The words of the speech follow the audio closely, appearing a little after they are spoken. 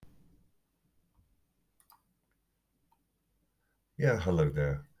Yeah, hello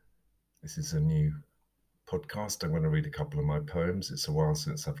there. This is a new podcast. I'm going to read a couple of my poems. It's a while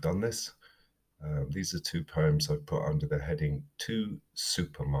since I've done this. These are two poems I've put under the heading Two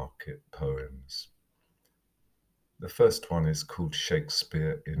Supermarket Poems. The first one is called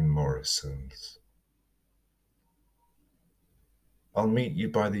Shakespeare in Morrison's. "I'll meet you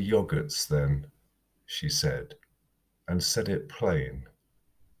by the yogurts then," she said, and said it plain.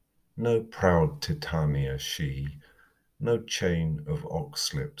 No proud Titania she, no chain of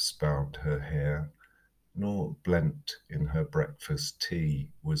oxlips bound her hair, nor blent in her breakfast tea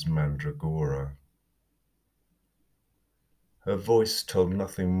was mandragora. Her voice told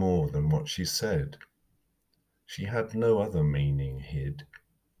nothing more than what she said. She had no other meaning hid.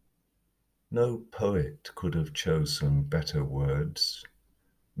 No poet could have chosen better words,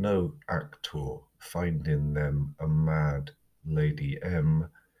 no actor find in them a mad Lady M,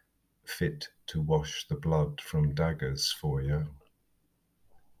 fit to wash the blood from daggers for you.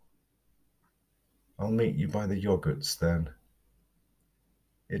 "I'll meet you by the yogurts then."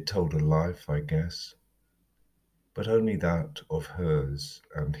 It told a life, I guess, but only that of hers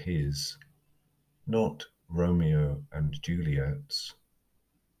and his, not Romeo and Juliet's.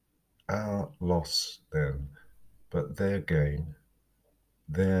 Our loss, then, but their gain,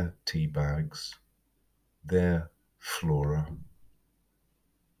 their tea bags, their flora.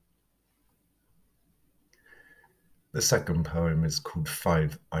 The second poem is called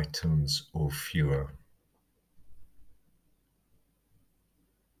Five Items or Fewer.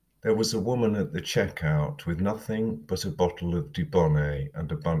 There was a woman at the checkout with nothing but a bottle of Dubonnet and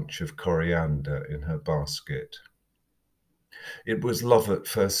a bunch of coriander in her basket. It was love at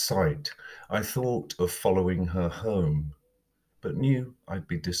first sight. I thought of following her home, but knew I'd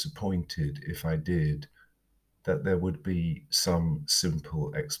be disappointed if I did, that there would be some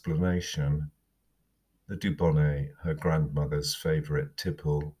simple explanation. The Dubonnet, her grandmother's favourite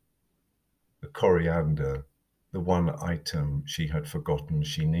tipple. The coriander, the one item she had forgotten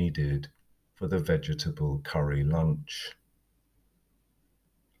she needed for the vegetable curry lunch.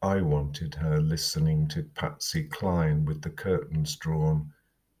 I wanted her listening to Patsy Cline with the curtains drawn,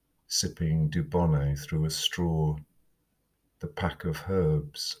 sipping Dubonnet through a straw, the pack of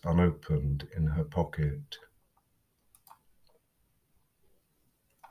herbs unopened in her pocket.